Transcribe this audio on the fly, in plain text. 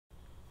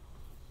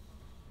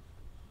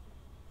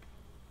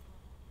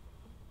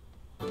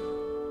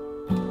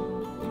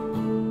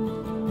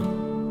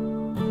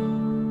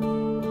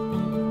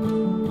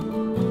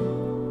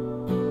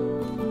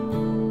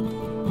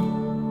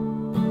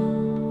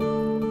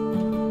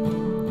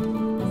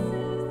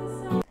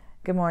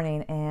Good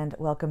morning and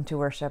welcome to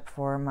worship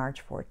for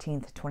March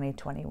 14th,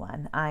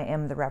 2021. I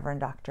am the Reverend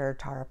Dr.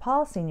 Tara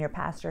Paul, Senior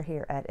Pastor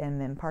here at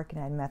Inman Park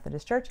United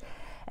Methodist Church,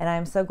 and I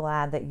am so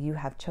glad that you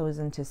have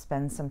chosen to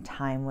spend some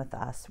time with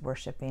us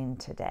worshiping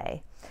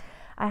today.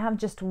 I have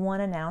just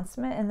one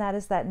announcement, and that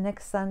is that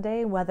next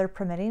Sunday, weather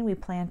permitting, we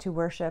plan to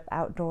worship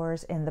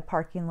outdoors in the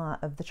parking lot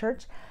of the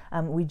church.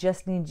 We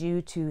just need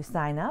you to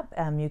sign up.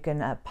 You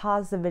can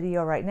pause the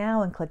video right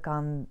now and click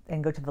on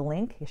and go to the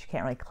link. You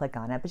can't really click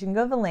on it, but you can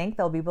go to the link.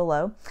 That'll be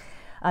below.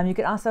 You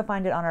can also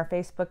find it on our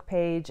Facebook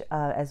page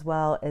as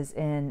well as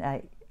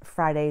in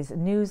Friday's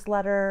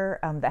newsletter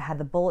that had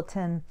the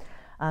bulletin.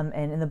 And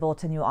in the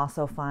bulletin, you'll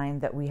also find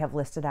that we have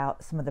listed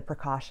out some of the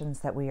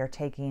precautions that we are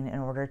taking in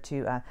order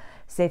to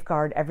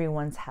safeguard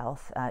everyone's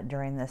health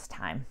during this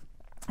time.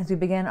 As we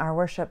begin our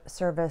worship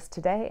service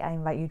today, I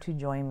invite you to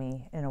join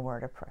me in a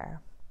word of prayer.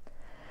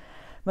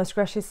 Most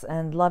gracious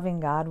and loving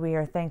God, we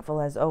are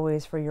thankful as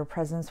always for your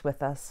presence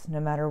with us, no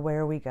matter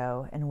where we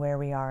go and where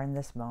we are in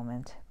this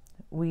moment.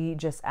 We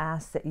just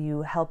ask that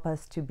you help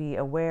us to be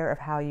aware of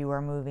how you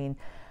are moving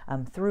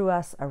through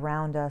us,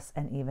 around us,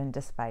 and even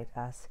despite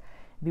us.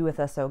 Be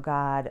with us, O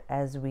God,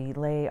 as we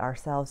lay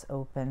ourselves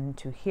open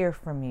to hear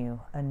from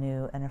you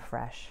anew and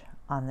afresh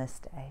on this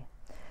day.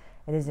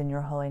 It is in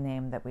your holy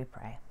name that we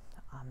pray.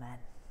 Amen.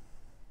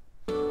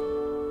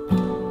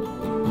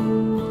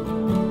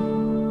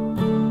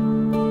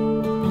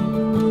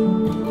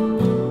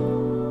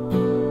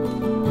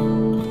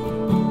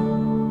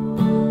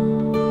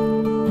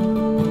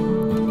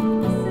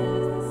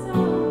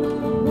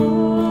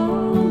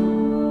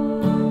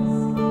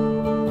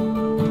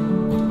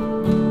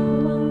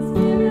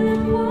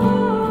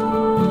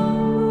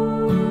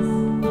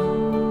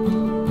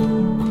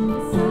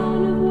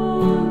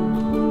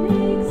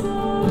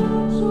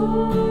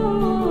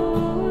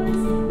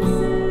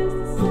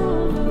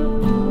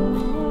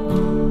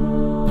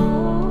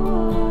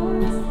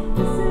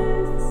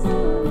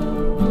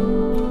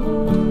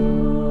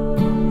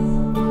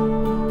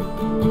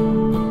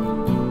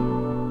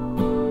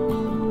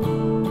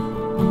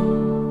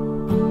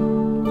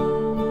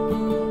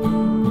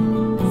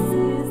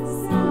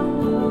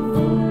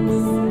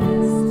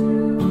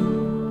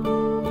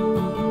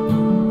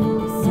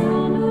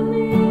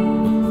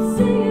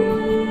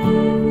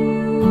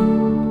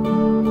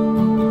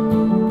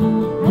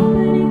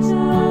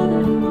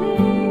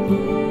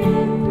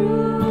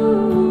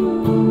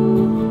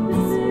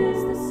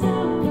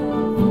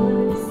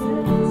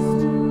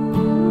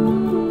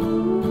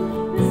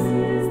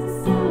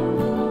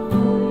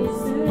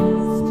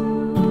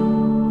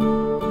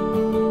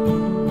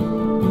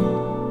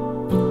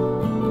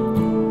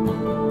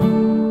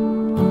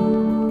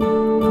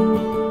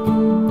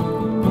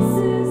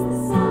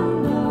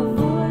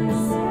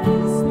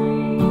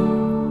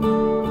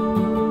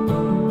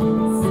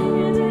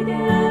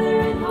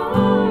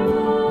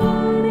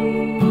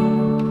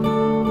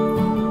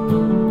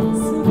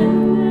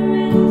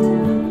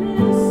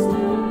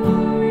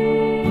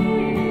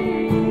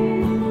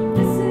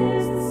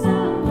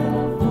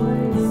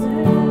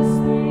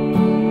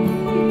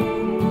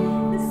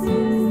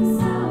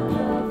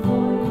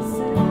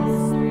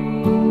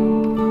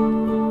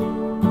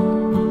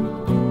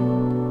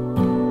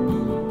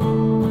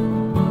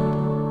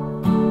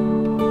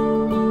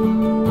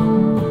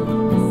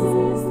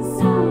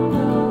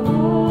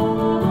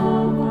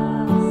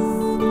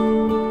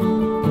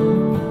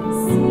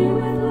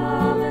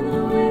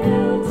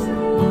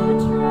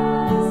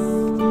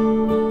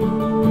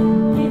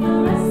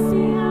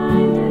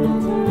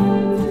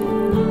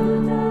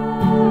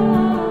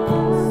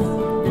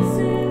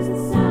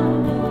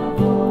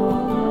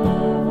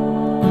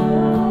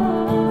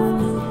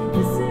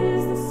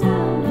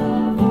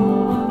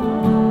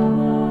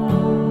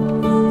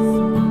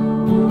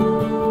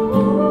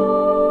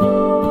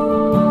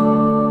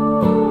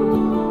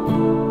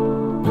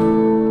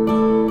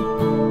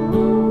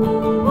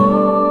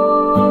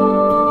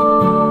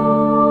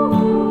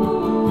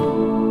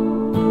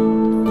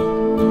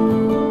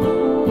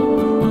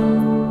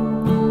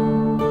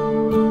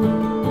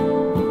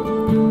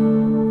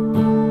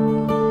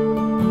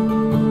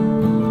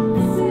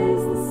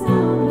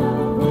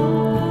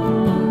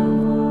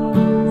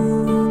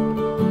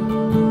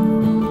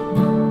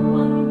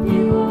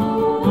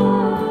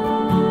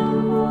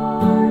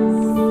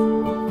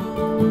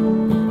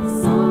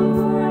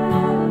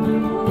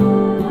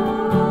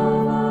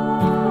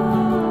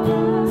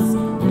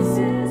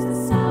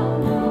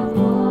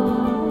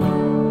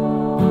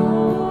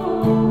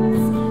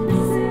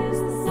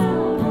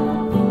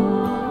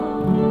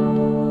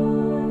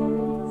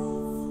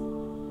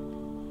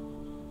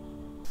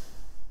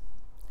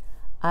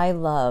 I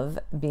love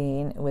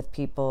being with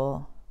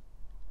people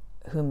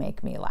who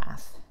make me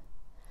laugh.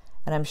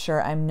 And I'm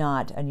sure I'm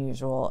not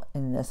unusual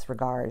in this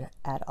regard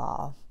at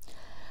all.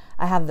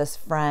 I have this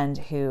friend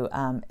who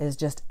is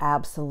just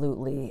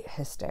absolutely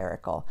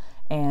hysterical.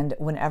 And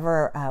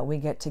whenever we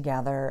get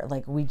together,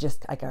 like we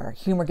just, like our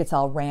humor gets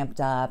all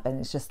ramped up, and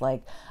it's just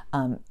like,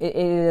 it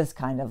is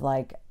kind of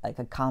like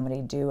a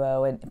comedy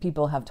duo. And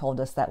people have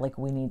told us that like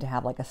we need to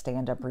have like a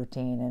stand-up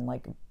routine and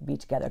like be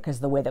together,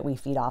 because the way that we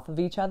feed off of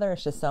each other,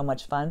 it's just so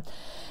much fun.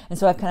 And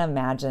so I've kind of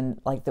imagined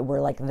like that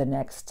we're like the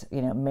next,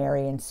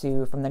 Mary and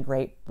Sue from the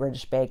Great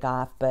British Bake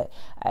Off. But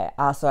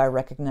I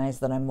recognize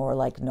that I'm more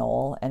like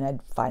Noel, and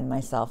I'd find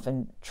myself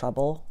in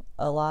trouble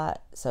a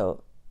lot.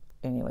 So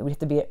anyway, we have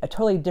to be a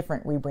totally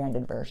different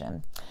rebranded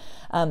version.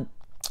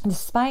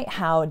 Despite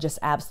how just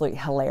absolutely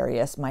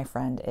hilarious my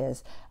friend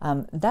is,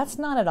 that's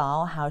not at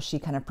all how she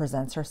kind of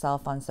presents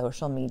herself on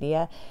social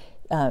media.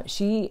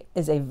 She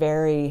is a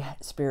very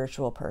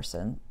spiritual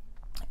person,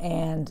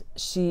 and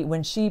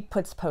when she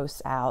puts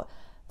posts out,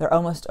 they're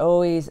almost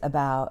always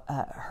about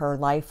her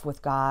life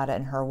with God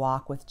and her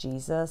walk with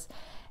Jesus.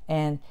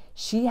 And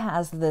she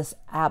has this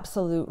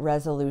absolute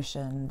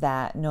resolution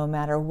that no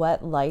matter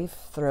what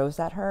life throws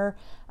at her,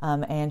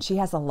 and she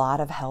has a lot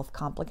of health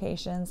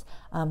complications,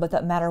 but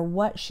that matter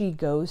what she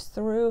goes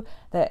through,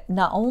 that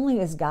not only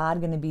is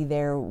God going to be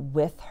there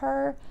with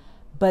her,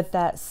 but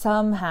that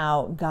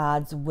somehow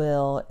God's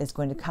will is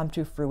going to come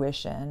to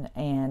fruition,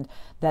 and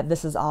that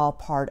this is all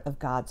part of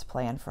God's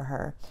plan for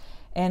her.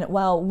 And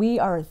while we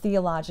are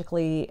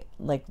theologically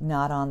like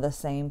not on the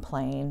same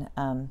plane,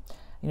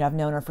 I've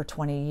known her for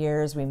 20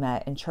 years. We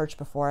met in church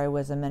before I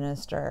was a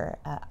minister.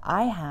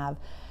 I have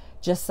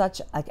just such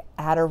like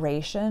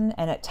adoration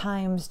and at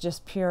times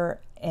just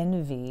pure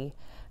envy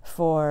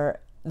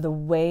for the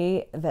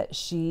way that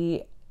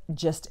she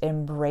just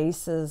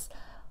embraces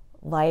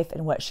life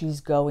and what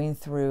she's going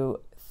through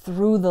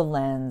the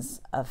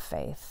lens of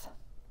faith.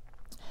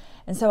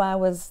 And so I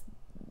was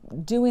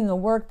doing the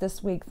work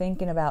this week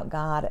thinking about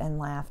God and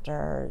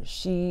laughter.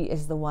 She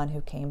is the one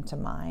who came to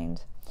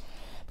mind.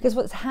 Because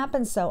what's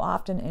happened so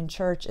often in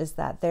church is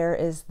that there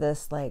is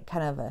this like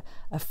kind of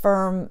a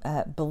firm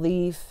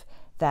belief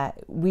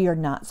that we are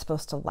not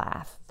supposed to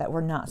laugh, that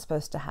we're not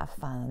supposed to have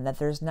fun, that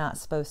there's not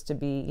supposed to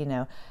be,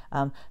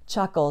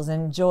 chuckles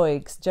and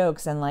jokes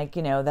and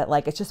that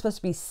like it's just supposed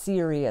to be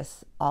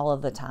serious all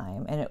of the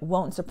time. And it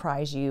won't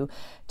surprise you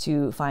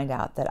to find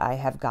out that I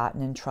have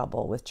gotten in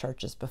trouble with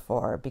churches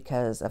before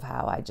because of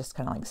how I just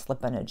kind of like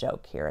slip in a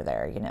joke here or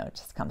there, it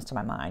just comes to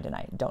my mind and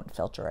I don't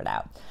filter it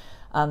out.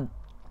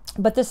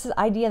 But this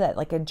idea that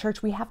like in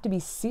church, we have to be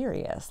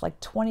serious,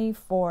 like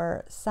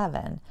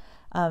 24/7.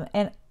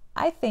 And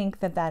I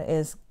think that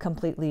is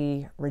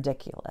completely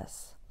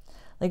ridiculous.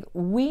 Like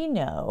we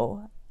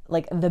know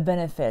like the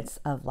benefits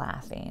of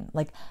laughing,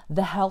 like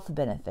the health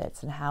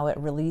benefits and how it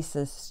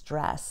releases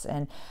stress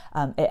and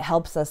it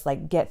helps us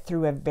like get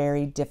through a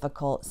very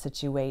difficult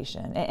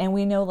situation. And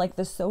we know like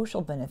the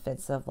social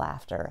benefits of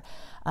laughter,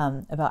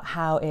 about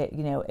how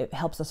it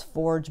helps us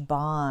forge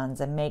bonds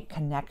and make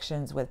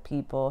connections with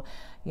people,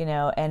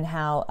 and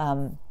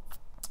how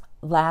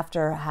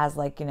laughter has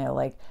like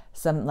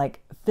some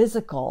like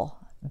physical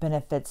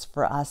benefits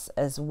for us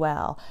as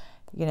well.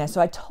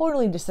 So I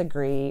totally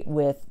disagree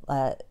with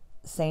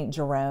Saint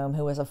Jerome,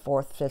 who was a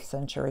 4th, 5th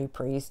century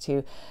priest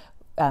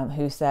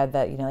who said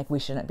that, like we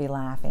shouldn't be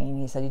laughing.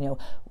 He said,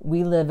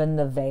 we live in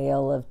the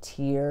vale of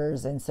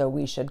tears, and so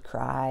we should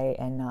cry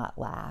and not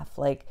laugh.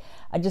 Like,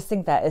 I just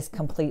think that is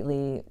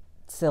completely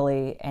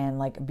silly and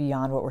like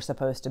beyond what we're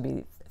supposed to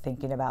be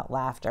thinking about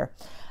laughter,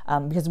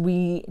 because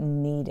we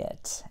need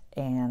it.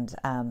 And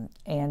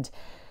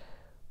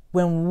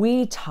when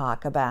we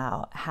talk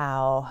about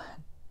how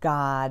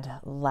God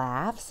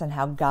laughs and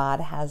how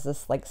God has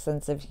this like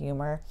sense of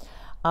humor,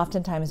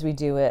 oftentimes we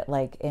do it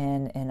like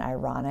in an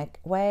ironic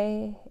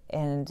way.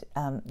 And,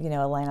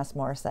 Alanis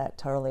Morissette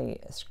totally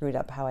screwed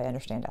up how I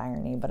understand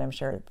irony, but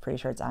pretty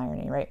sure it's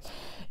irony, right?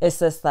 It's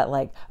just that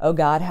like, oh,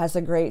 God has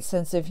a great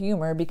sense of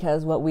humor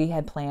because what we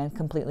had planned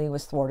completely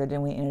was thwarted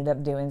and we ended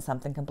up doing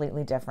something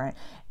completely different.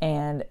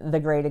 And the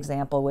great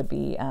example would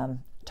be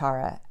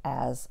Tara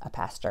as a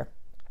pastor.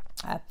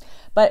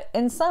 But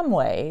in some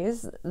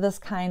ways, this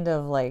kind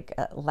of like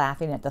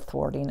laughing at the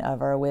thwarting of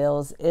our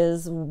wills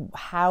is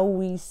how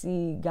we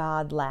see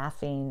God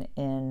laughing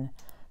in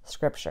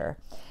Scripture.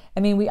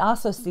 I mean, we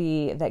also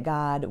see that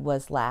God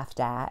was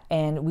laughed at,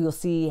 and we will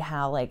see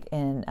how like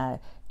in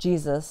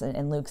Jesus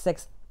in Luke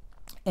 6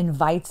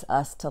 invites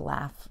us to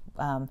laugh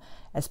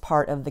as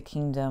part of the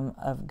kingdom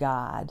of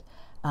God.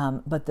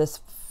 But this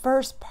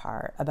first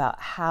part about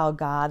how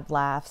God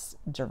laughs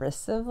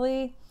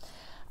derisively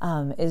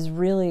is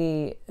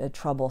really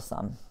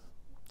troublesome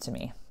to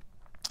me.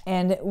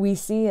 And we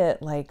see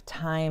it like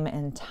time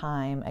and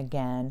time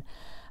again,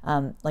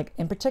 like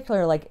in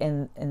particular, like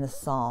in the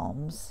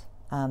Psalms.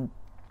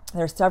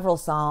 There are several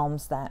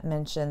Psalms that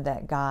mention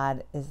that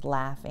God is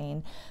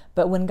laughing.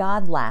 But when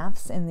God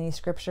laughs in these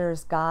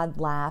scriptures, God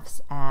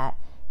laughs at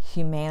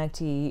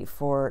humanity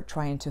for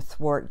trying to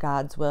thwart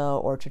God's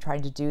will or to try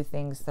to do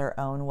things their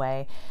own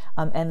way.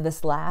 And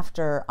this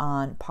laughter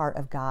on part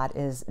of God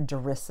is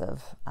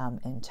derisive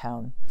in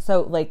tone.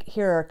 So like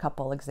here are a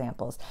couple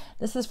examples.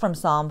 This is from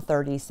Psalm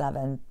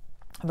 37,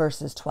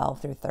 verses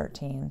 12 through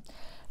 13.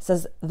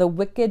 says, the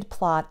wicked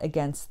plot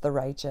against the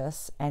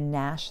righteous and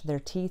gnash their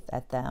teeth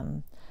at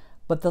them.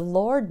 But the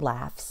Lord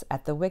laughs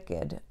at the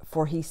wicked,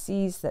 for he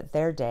sees that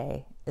their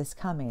day is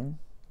coming.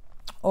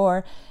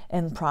 Or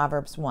in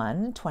Proverbs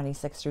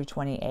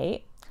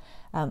 1:26-28,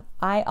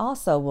 I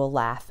also will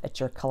laugh at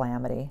your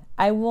calamity.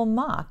 I will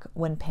mock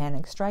when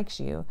panic strikes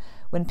you.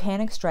 When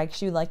panic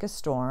strikes you like a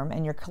storm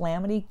and your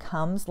calamity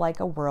comes like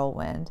a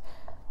whirlwind,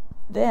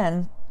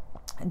 then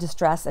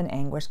distress and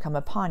anguish come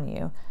upon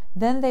you.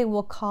 Then they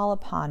will call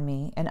upon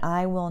me and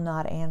I will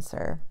not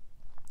answer.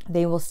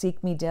 They will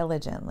seek me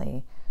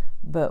diligently,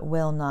 but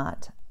will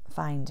not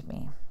find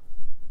me.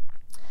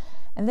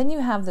 And then you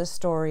have the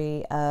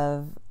story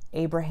of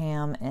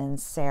Abraham and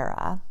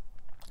Sara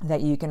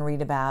that you can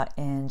read about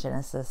in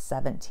Genesis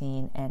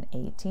 17 and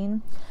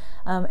 18.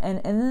 And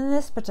in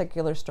this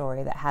particular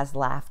story that has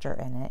laughter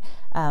in it,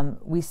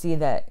 we see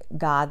that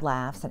God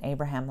laughs and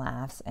Abraham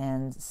laughs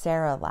and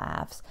Sarah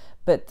laughs,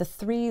 but the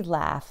three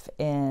laugh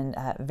in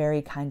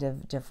very kind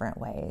of different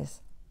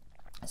ways.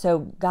 So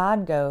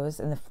God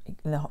goes in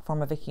the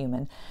form of a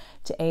human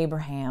to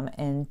Abraham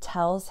and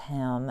tells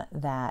him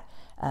that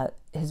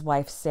his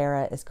wife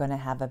Sarah is going to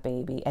have a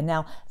baby. And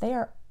now they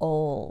are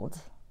old,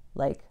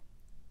 like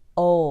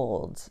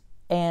old.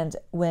 And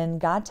when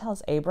God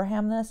tells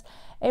Abraham this,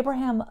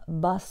 Abraham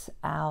busts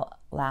out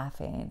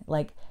laughing.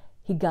 Like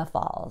he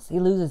guffaws, he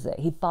loses it.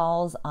 He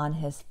falls on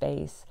his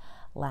face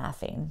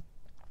laughing.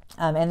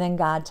 And then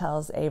God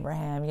tells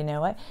Abraham, you know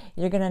what?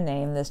 You're going to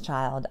name this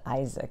child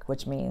Isaac,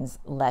 which means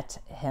let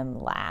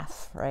him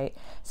laugh, right?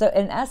 So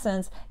in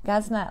essence,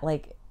 God's not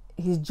like,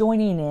 he's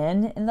joining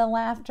in the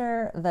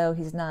laughter, though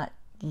he's not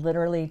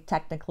literally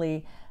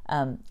technically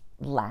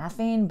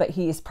laughing, but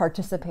he is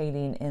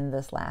participating in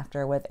this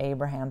laughter with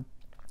Abraham.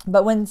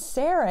 But when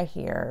Sarah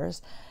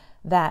hears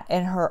that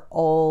in her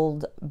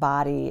old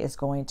body is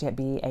going to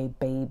be a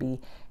baby,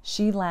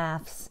 she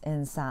laughs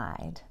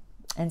inside.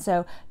 And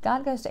so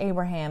God goes to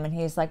Abraham and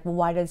he's like, well,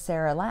 why did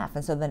Sarah laugh?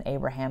 And so then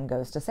Abraham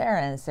goes to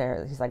Sarah and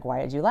he's like,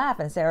 why did you laugh?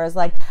 And Sarah's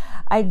like,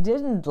 I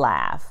didn't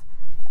laugh.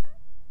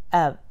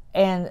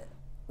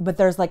 But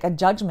there's like a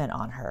judgment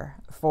on her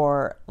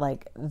for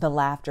like the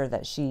laughter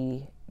that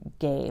she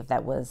gave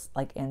that was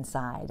like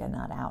inside and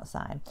not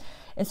outside.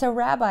 And so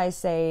rabbis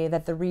say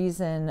that the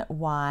reason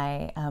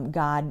why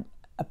God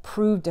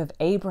approved of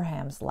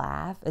Abraham's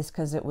laugh is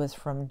because it was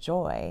from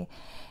joy.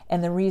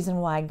 And the reason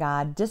why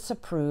God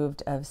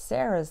disapproved of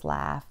Sarah's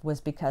laugh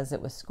was because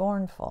it was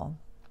scornful.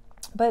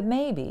 But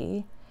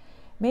maybe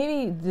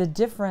the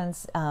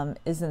difference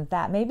isn't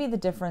that. Maybe the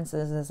difference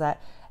is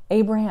that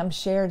Abraham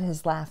shared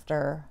his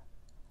laughter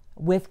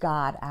with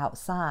God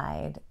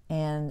outside,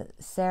 and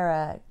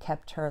Sarah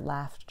kept her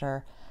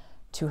laughter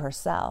to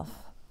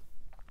herself.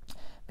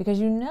 Because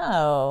you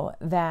know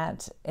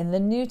that in the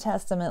New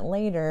Testament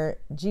later,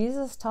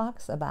 Jesus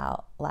talks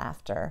about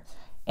laughter,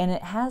 and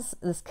it has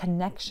this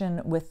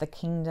connection with the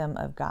kingdom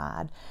of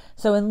God.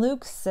 So in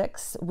Luke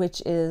 6,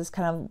 which is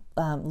kind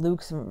of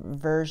Luke's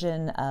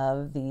version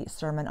of the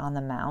Sermon on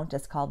the Mount,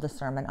 it's called the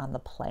Sermon on the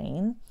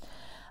Plain.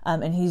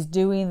 And he's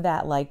doing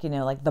that like,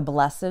 like the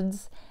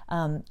blesseds.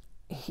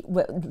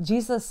 What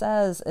Jesus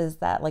says is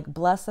that like,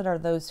 blessed are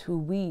those who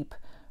weep,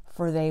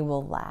 for they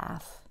will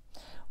laugh,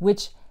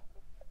 which,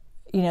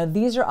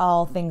 these are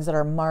all things that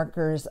are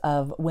markers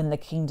of when the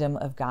kingdom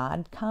of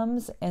God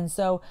comes. And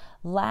so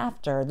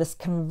laughter, this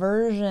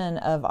conversion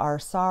of our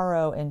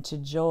sorrow into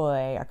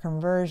joy, our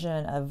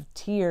conversion of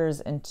tears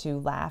into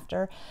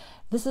laughter,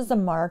 this is a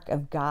mark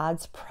of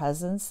God's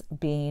presence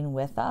being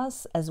with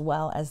us, as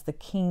well as the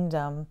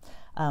kingdom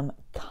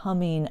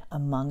coming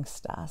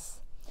amongst us.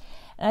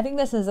 And I think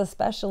this is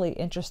especially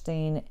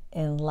interesting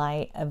in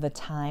light of the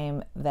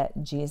time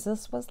that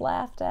Jesus was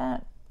laughed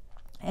at.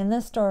 And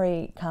this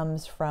story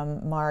comes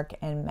from Mark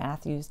and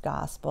Matthew's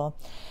gospel.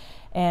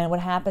 And what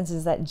happens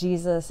is that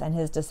Jesus and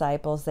his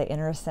disciples, they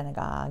enter a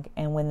synagogue.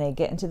 And when they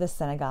get into the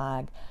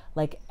synagogue,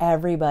 like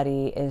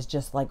everybody is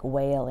just like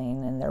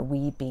wailing and they're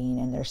weeping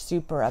and they're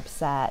super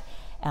upset.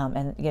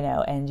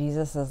 And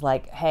Jesus is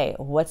like, hey,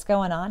 what's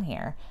going on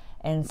here?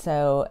 And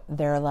so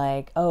they're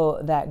like,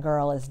 oh, that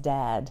girl is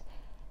dead.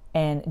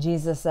 And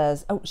Jesus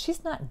says, oh,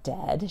 she's not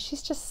dead.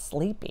 She's just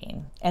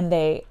sleeping. And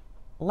they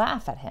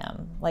laugh at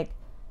him, like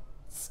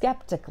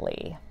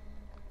skeptically.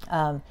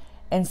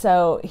 And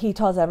so he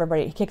tells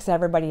everybody, he kicks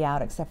everybody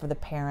out except for the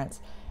parents.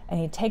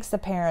 And he takes the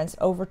parents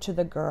over to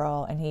the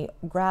girl and he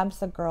grabs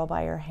the girl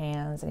by her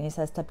hands and he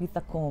says,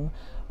 Tabitha kum,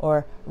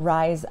 or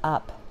rise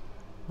up,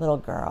 little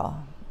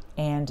girl.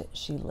 And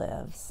she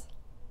lives.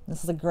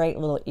 This is a great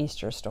little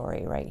Easter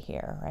story right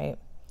here, right?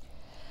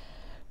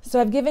 So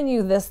I've given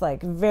you this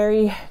like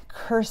very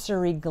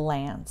cursory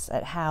glance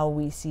at how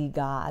we see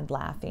God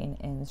laughing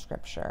in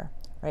Scripture,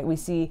 right? We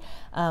see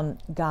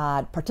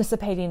God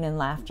participating in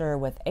laughter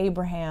with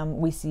Abraham.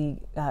 We see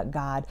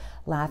God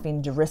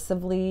laughing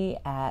derisively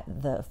at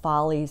the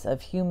follies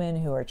of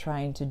human who are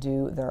trying to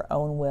do their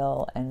own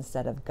will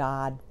instead of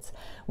God's.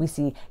 We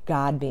see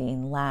God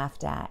being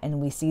laughed at, and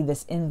we see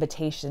this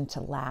invitation to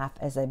laugh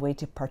as a way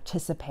to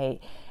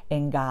participate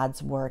in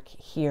God's work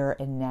here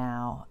and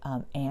now,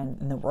 and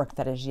in the work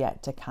that is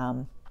yet to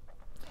come.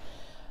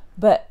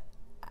 But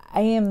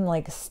I am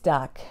like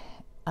stuck,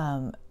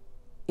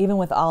 even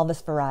with all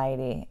this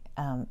variety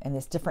in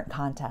this different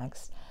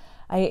context.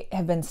 I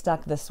have been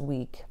stuck this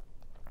week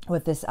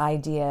with this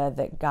idea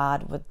that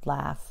God would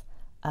laugh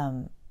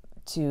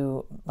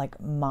to like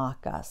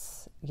mock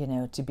us,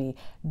 to be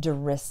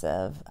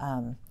derisive.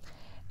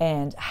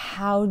 And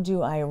how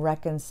do I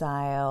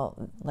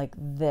reconcile like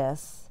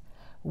this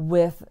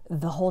with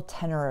the whole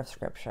tenor of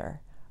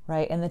Scripture,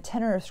 right? And the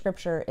tenor of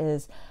Scripture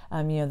is,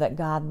 that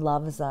God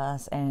loves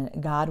us and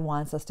God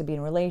wants us to be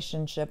in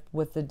relationship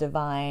with the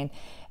divine.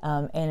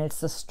 And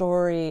it's the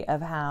story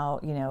of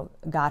how,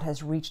 God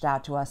has reached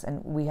out to us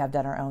and we have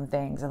done our own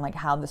things, and like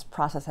how this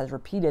process has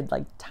repeated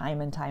like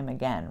time and time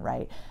again,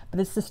 right? But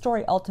it's the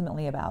story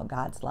ultimately about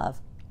God's love.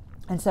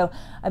 And so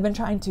I've been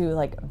trying to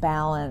like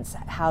balance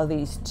how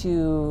these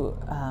two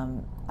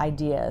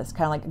ideas,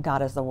 kind of like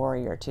God as the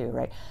warrior too,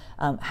 right?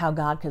 How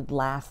God could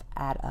laugh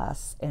at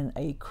us in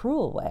a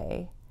cruel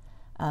way,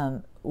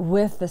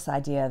 with this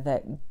idea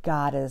that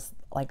God is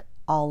like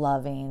all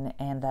loving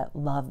and that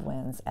love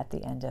wins at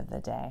the end of the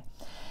day.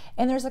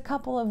 And there's a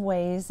couple of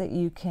ways that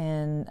you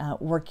can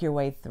work your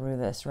way through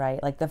this,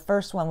 right? Like the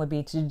first one would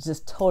be to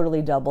just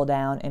totally double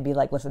down and be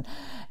like, listen,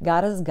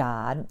 God is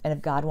God. And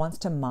if God wants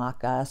to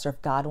mock us, or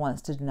if God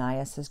wants to deny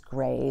us his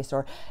grace,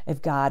 or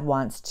if God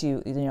wants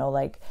to,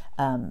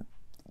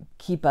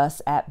 keep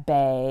us at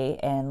bay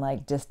and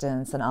like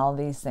distance and all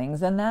these things,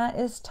 then that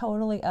is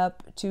totally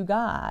up to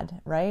God,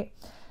 right?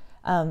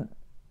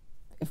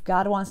 If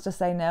God wants to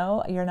say,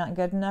 no, you're not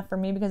good enough for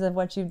me because of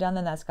what you've done,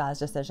 then that's God's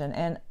decision.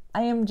 And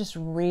I am just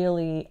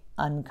really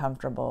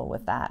uncomfortable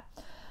with that.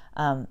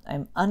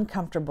 I'm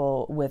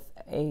uncomfortable with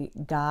a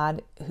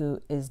God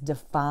who is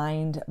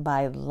defined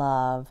by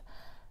love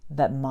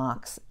that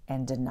mocks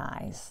and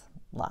denies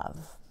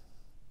love.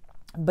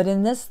 But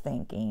in this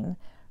thinking,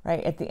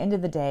 right, at the end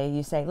of the day,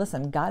 you say,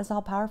 listen, God is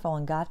all powerful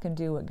and God can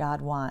do what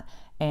God wants,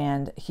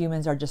 and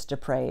humans are just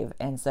depraved.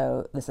 And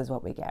so this is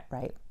what we get,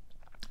 right?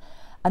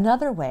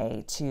 Another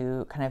way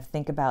to kind of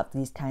think about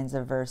these kinds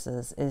of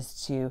verses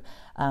is to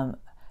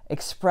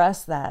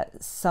express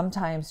that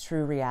sometimes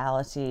true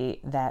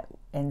reality that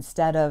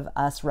instead of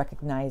us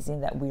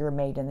recognizing that we were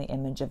made in the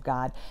image of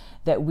God,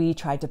 that we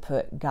tried to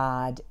put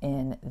God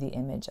in the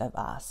image of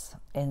us.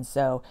 And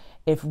so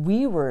if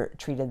we were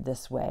treated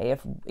this way,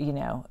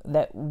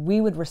 that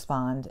we would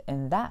respond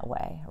in that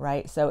way,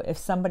 right? So if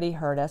somebody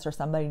hurt us or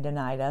somebody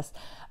denied us,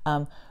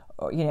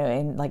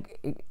 and like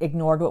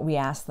ignored what we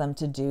asked them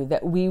to do,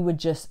 that we would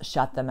just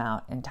shut them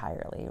out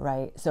entirely,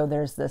 right? So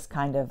there's this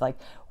kind of like,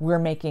 we're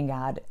making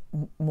God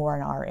more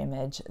in our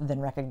image than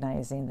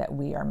recognizing that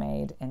we are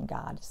made in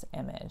God's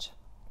image.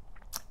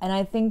 And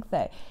I think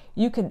that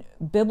you can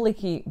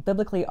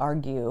biblically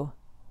argue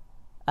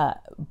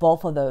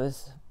both of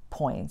those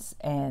points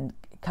and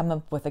come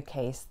up with a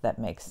case that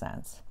makes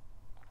sense.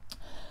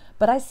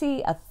 But I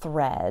see a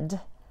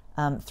thread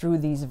through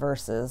these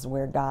verses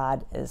where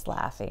God is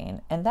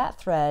laughing. And that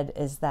thread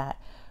is that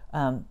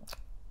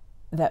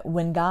that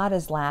when God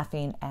is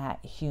laughing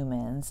at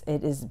humans,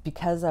 it is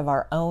because of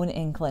our own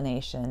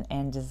inclination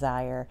and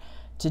desire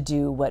to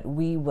do what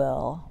we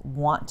will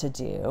want to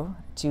do,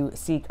 to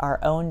seek our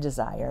own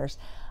desires,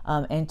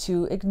 and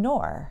to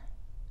ignore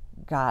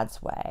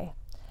God's way.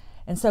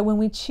 And so when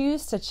we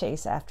choose to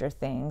chase after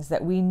things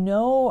that we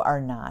know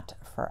are not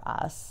for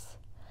us,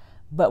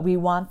 but we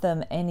want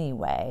them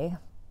anyway,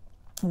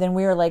 then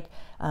we are like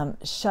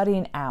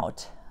shutting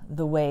out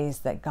the ways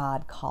that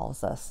God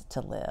calls us to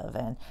live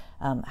and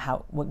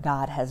what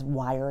God has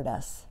wired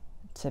us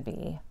to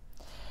be.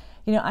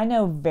 I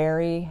know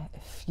very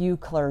few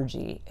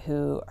clergy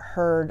who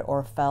heard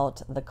or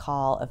felt the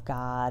call of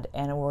God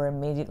and were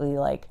immediately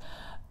like,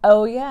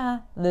 oh yeah,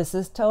 this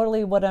is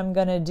totally what I'm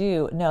going to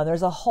do. No,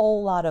 there's a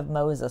whole lot of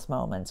Moses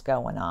moments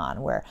going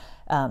on where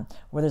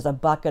there's a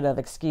bucket of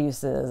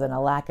excuses and a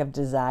lack of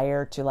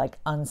desire to like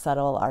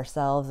unsettle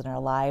ourselves and our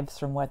lives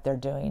from what they're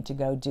doing to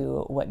go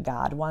do what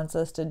God wants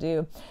us to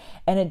do.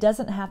 And it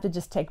doesn't have to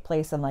just take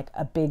place in like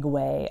a big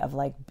way of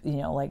like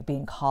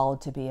being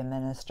called to be a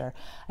minister.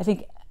 I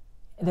think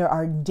there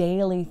are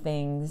daily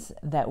things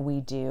that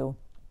we do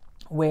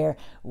where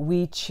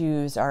we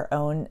choose our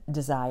own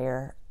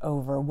desire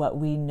over what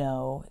we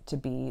know to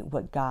be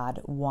what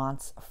God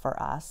wants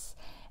for us,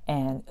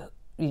 and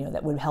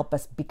that would help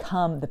us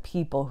become the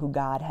people who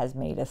God has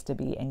made us to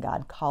be and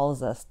God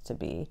calls us to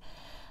be.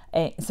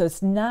 And so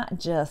it's not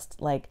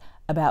just like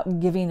about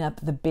giving up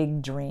the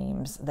big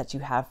dreams that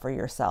you have for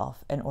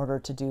yourself in order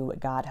to do what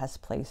God has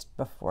placed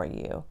before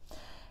you.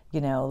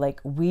 Like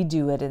we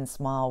do it in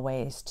small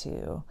ways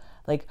too.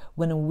 like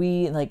when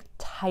we like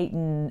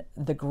tighten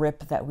the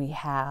grip that we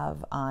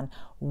have on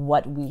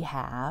what we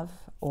have,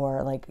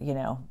 or like, you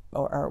know,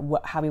 or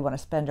what, how we want to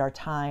spend our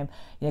time.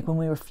 Like when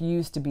we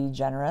refuse to be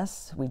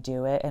generous, we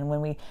do it. And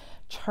when we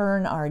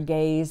turn our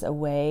gaze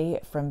away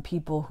from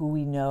people who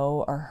we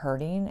know are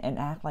hurting and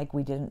act like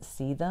we didn't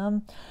see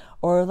them,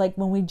 or like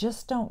when we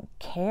just don't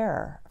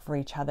care for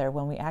each other,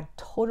 when we act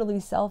totally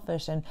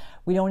selfish and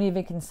we don't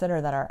even consider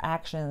that our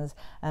actions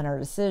and our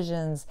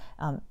decisions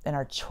and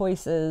our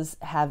choices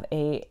have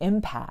a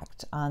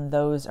impact on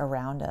those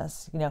around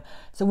us, you know.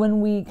 So when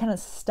we kind of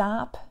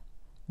stop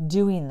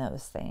doing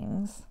those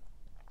things,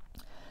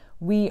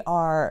 we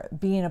are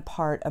being a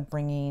part of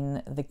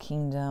bringing the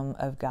kingdom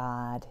of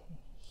God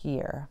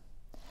here.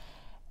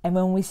 And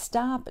when we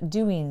stop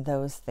doing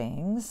those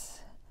things,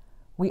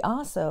 we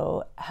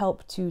also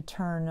help to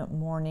turn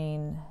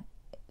mourning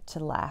to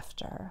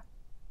laughter.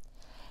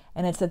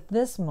 And it's at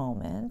this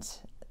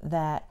moment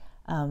that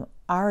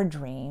our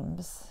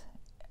dreams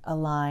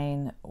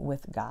align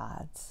with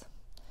God's.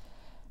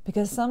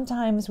 Because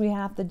sometimes we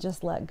have to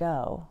just let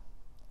go.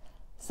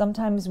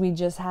 Sometimes we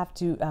just have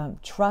to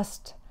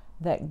trust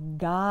that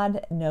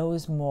God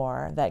knows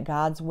more, that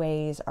God's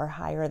ways are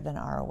higher than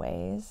our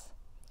ways.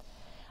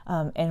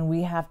 And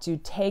we have to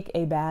take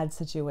a bad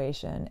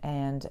situation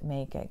and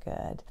make it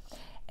good.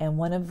 And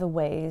one of the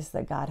ways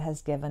that God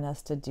has given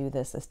us to do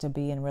this is to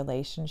be in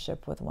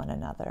relationship with one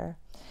another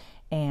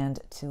and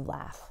to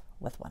laugh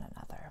with one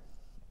another.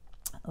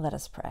 Let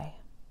us pray.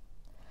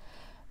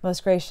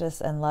 Most gracious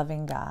and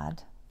loving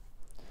God,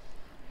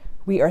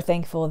 we are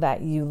thankful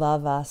that you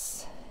love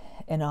us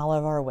in all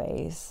of our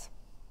ways,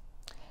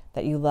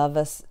 that you love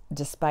us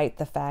despite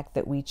the fact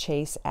that we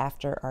chase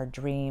after our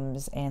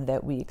dreams and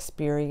that we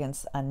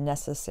experience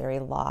unnecessary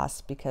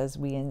loss because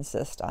we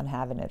insist on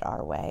having it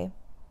our way.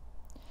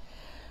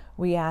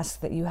 We ask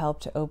that you help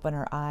to open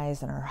our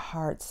eyes and our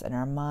hearts and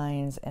our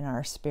minds and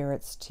our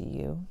spirits to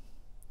you,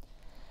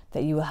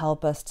 that you will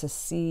help us to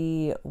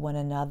see one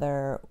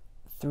another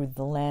through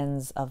the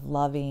lens of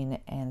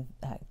loving and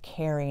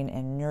caring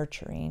and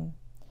nurturing,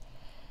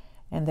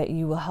 and that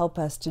you will help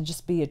us to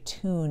just be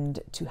attuned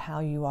to how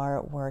you are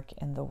at work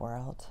in the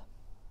world.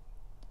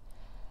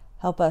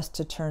 Help us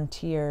to turn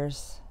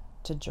tears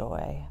to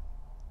joy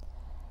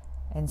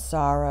and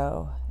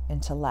sorrow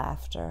into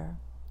laughter.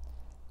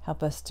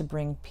 Help us to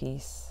bring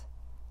peace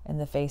in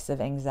the face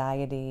of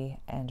anxiety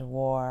and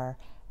war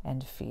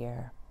and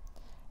fear.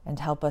 And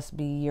help us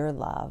be your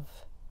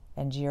love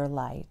and your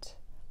light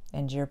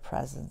and your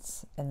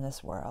presence in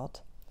this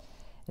world.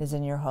 It is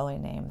in your holy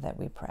name that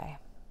we pray.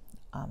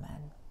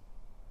 Amen.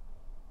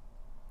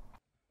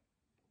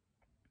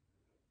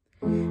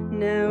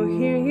 Now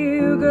here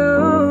you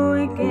go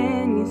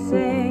again, you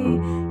say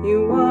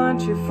you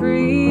want your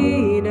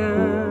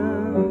freedom.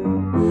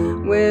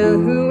 Well,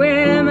 who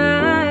am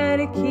I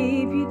to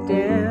keep you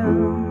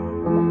down?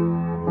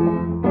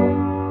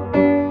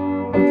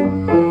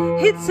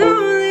 It's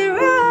only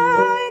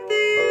right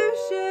that you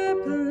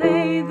should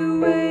play the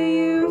way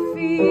you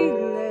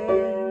feel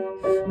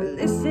it, but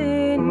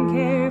listen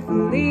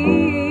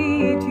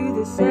carefully to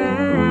the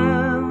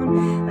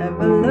sound of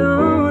a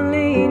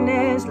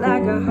loneliness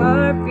like a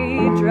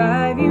heartbeat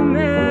drive you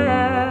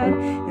mad,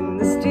 in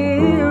the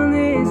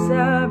stillness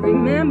of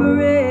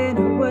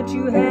remembering what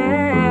you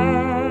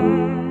had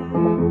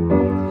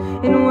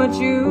and what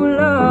you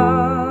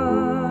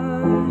lost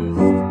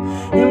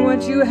and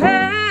what you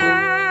had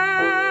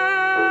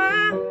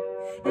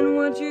and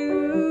what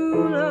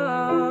you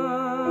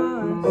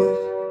lost.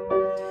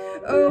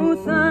 Oh,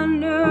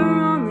 thunder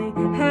only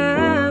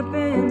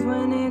happens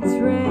when it's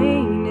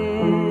raining.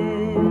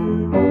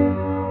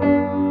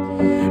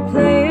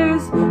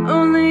 Players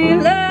only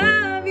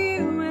love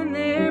you when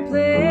they're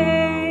playing.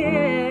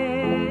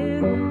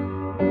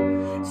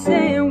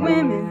 Saying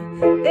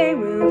women, they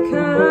will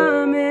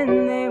come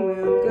and they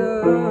will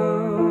go.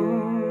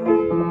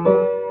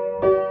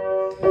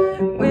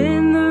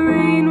 When the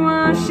rain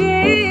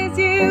washes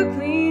you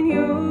clean,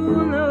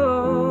 you'll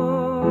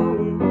know.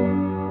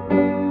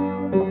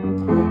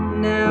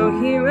 Now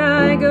here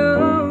I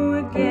go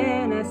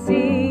again, I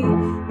see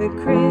the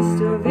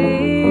crystal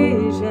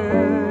vision.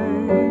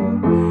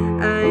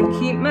 I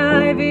keep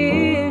my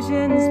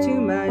visions to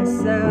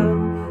myself.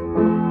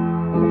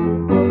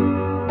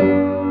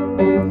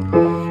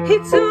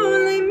 It's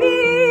only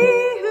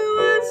me who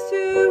wants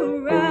to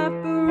wrap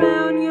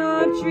around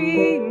your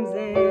dreams.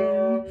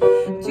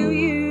 And do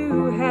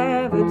you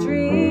have a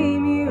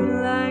dream you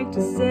like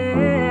to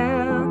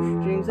sell?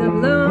 Dreams of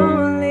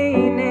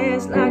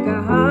loneliness like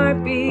a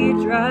heartbeat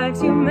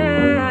drives you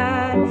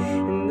mad,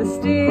 in the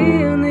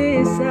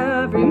stillness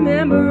of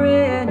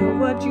remembering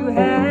what you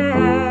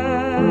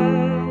had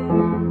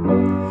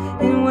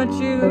and what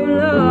you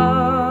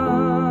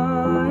lost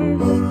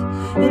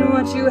and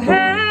what you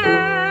had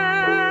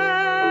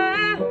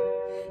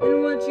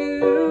and what you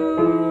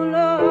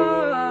lost.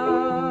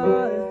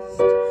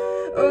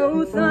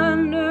 Oh,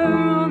 thunder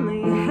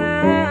only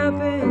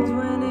happens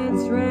when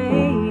it's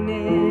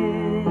raining.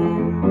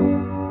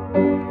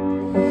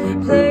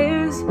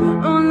 Players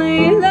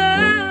only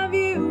love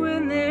you when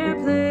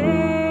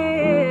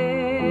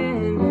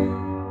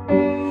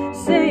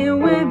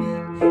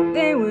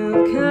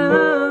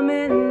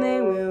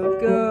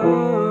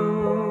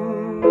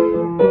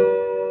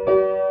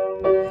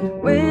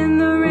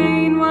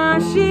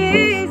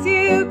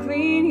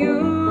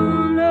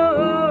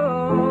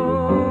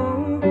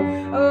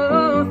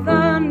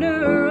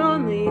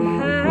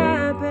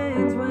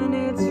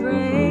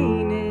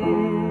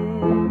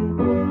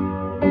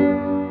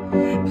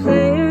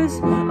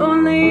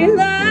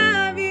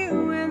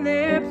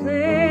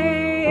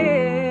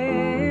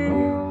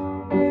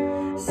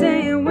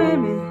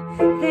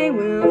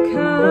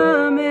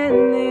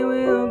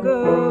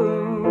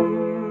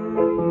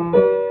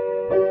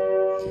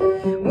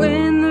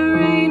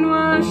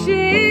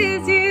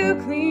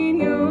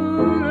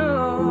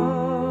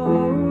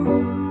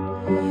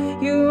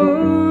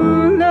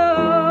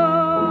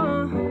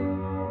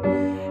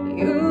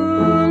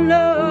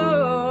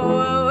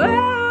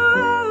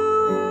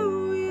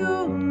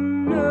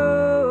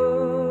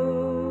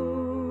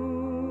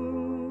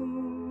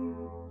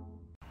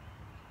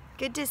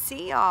good to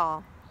see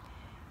y'all.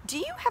 Do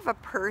you have a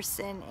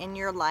person in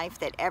your life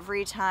that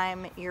every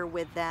time you're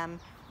with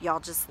them, y'all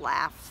just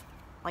laugh,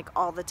 like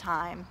all the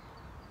time,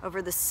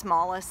 over the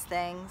smallest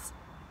things?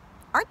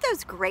 Aren't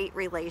those great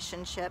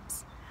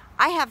relationships?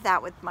 I have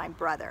that with my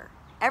brother.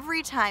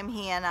 Every time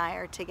he and I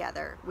are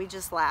together, we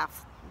just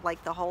laugh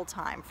like the whole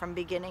time, from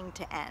beginning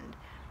to end,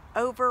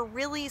 over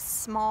really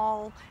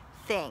small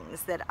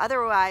things that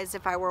otherwise,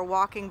 if I were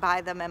walking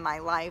by them in my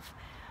life,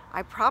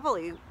 I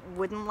probably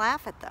wouldn't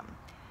laugh at them.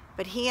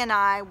 But he and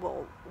I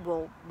will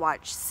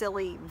watch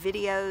silly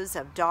videos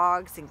of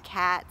dogs and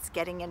cats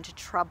getting into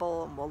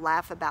trouble, and we'll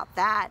laugh about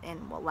that,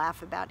 and we'll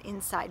laugh about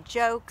inside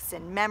jokes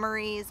and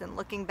memories and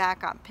looking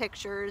back on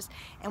pictures,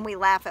 and we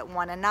laugh at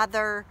one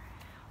another,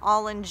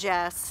 all in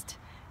jest.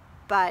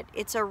 But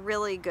it's a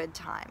really good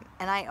time,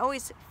 and I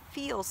always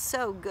feel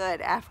so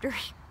good after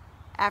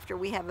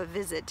we have a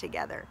visit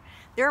together.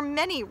 There are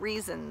many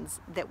reasons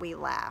that we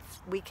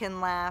laugh. We can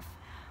laugh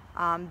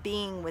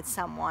being with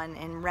someone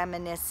and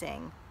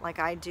reminiscing, like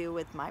I do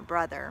with my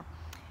brother.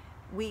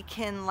 We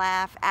can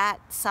laugh at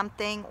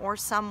something or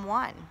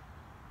someone,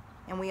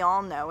 and we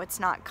all know it's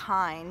not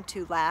kind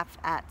to laugh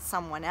at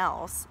someone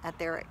else at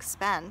their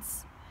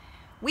expense.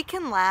 We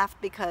can laugh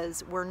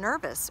because we're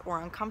nervous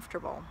or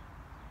uncomfortable.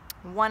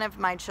 One of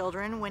my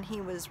children, when he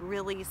was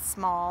really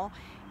small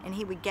and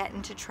he would get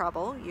into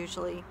trouble,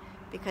 usually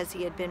because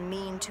he had been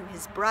mean to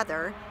his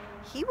brother,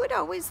 he would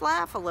always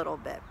laugh a little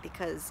bit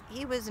because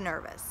he was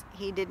nervous.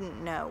 He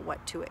didn't know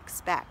what to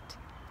expect.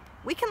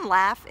 We can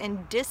laugh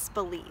in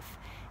disbelief.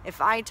 If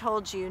I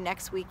told you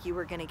next week you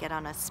were going to get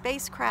on a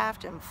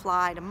spacecraft and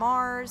fly to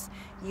Mars,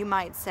 you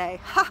might say,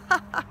 ha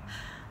ha ha,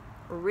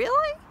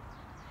 really?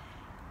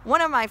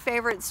 One of my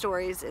favorite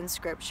stories in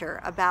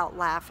Scripture about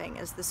laughing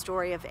is the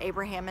story of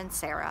Abraham and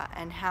Sarah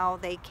and how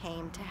they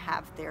came to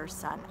have their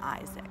son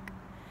Isaac.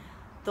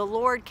 The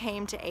Lord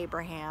came to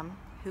Abraham,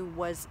 who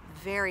was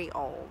very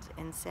old,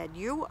 and said,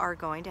 "You are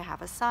going to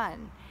have a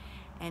son."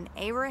 And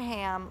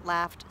Abraham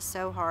laughed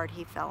so hard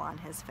he fell on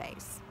his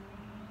face.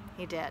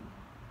 He did.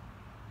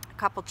 A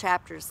couple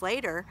chapters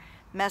later,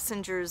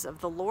 messengers of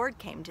the Lord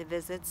came to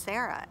visit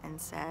Sarah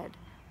and said,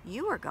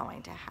 "You are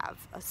going to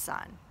have a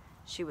son."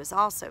 She was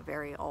also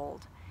very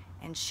old,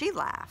 and she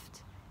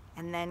laughed.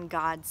 And then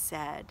God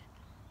said,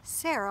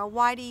 "Sarah,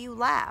 why do you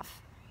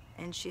laugh?"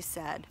 And she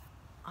said,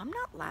 "I'm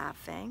not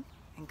laughing."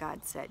 And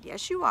God said,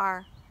 "Yes, you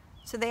are."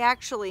 So they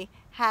actually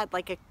had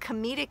like a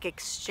comedic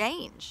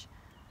exchange.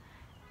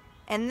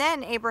 And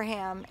then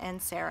Abraham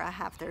and Sarah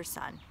have their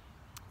son,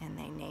 and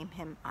they name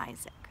him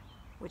Isaac,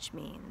 which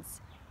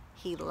means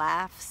he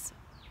laughs,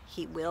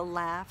 he will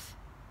laugh.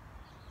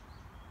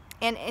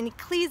 And in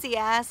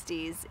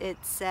Ecclesiastes, it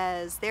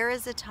says, there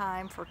is a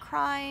time for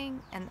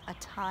crying and a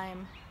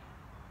time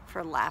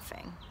for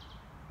laughing.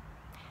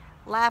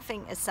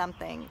 Laughing is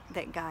something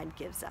that God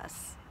gives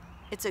us.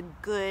 It's a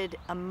good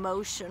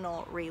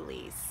emotional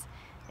release.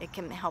 It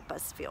can help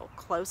us feel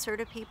closer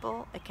to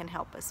people. It can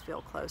help us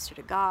feel closer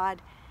to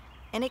God.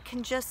 And it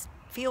can just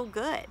feel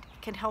good.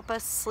 It can help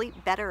us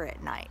sleep better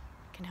at night.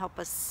 It can help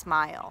us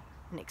smile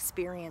and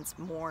experience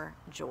more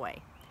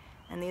joy.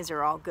 And these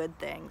are all good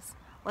things.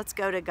 Let's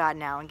go to God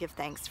now and give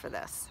thanks for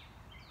this.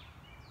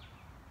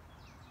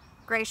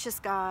 Gracious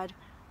God,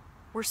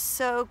 we're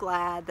so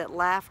glad that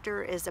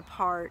laughter is a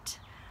part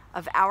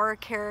of our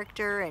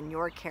character and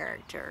your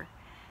character.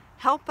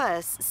 Help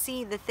us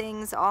see the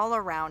things all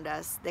around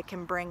us that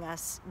can bring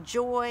us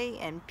joy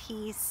and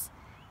peace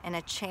and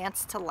a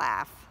chance to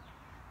laugh.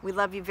 We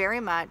love you very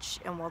much,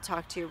 and we'll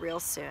talk to you real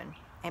soon.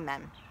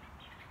 Amen.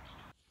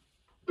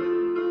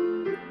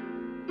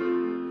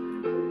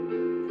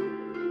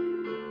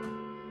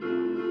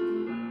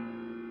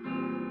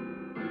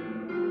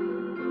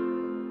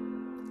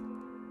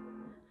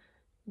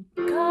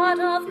 God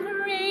of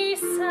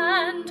grace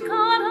and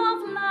God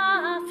of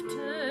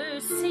laughter,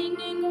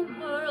 singing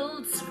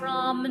worlds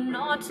from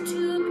not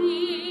to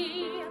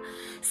be,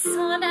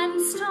 sun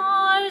and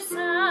stars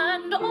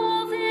and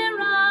all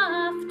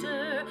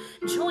thereafter,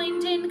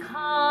 joined in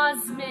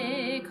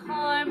cosmic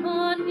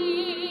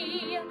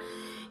harmony.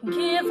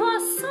 Give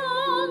us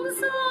songs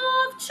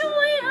of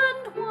joy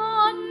and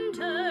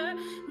wonder,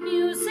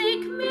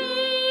 music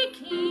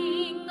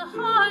making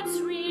hearts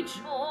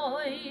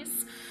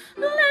rejoice.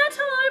 Let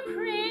our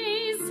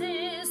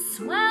praises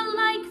swell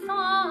like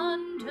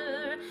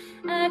thunder,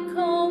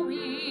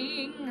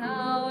 echoing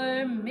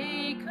our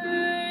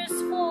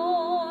Maker's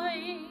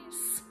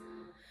voice.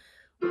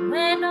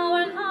 When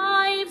our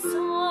lives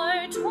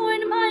are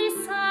torn by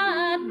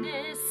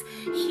sadness,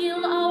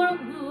 heal our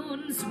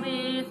wounds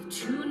with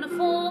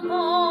tuneful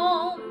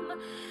balm.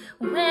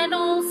 When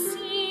all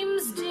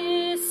seems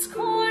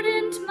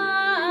discordant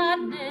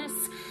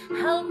madness,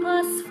 help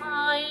us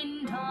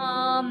find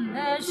a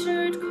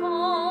measured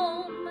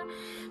calm.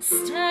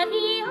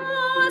 Steady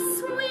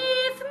us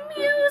with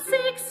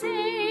music's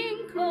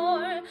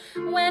anchor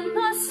when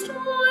the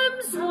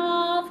storms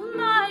of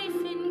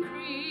life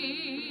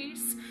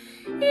increase.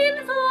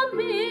 In the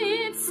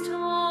midst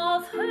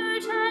of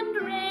hurt and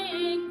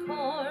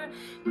rancor,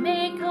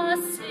 make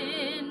us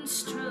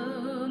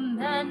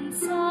instruments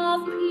Prince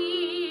of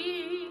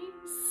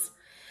Peace.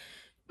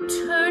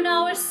 Turn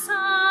our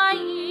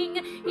sighing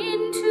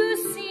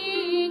into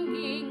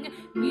singing,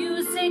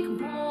 music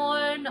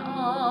born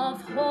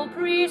of hope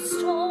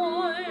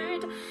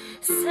restored.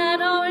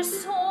 Set our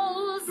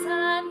souls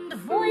and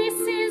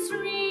voices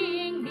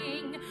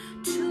ringing,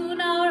 tune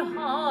our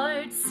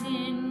hearts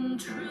in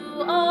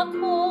true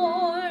accord.